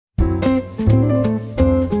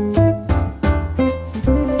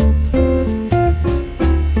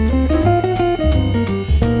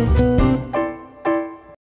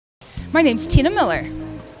My name's Tina Miller.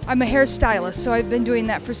 I'm a hairstylist, so I've been doing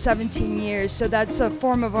that for 17 years, so that's a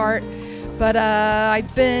form of art. But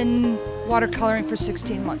I've been watercoloring for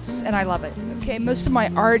 16 months, and I love it. Okay, most of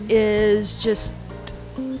my art is just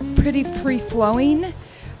pretty free-flowing.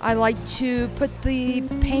 I like to put the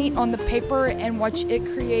paint on the paper and watch it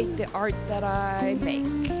create the art that I make.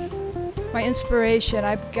 My inspiration,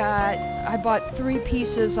 I bought 3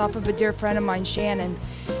 pieces off of a dear friend of mine, Shannon.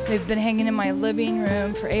 They've been hanging in my living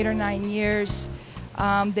room for 8 or 9 years.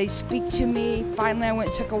 They speak to me. Finally, I went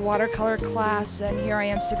and took a watercolor class, and here I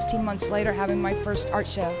am 16 months later having my first art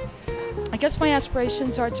show. I guess my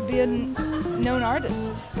aspirations are to be a known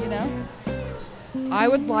artist, you know? I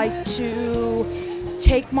would like to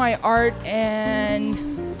take my art and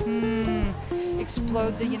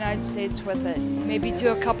explode the United States with it. Maybe do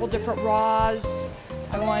a couple different raws.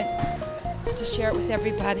 I want to share it with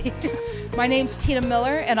everybody. My name's Tina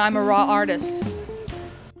Miller, and I'm a raw artist.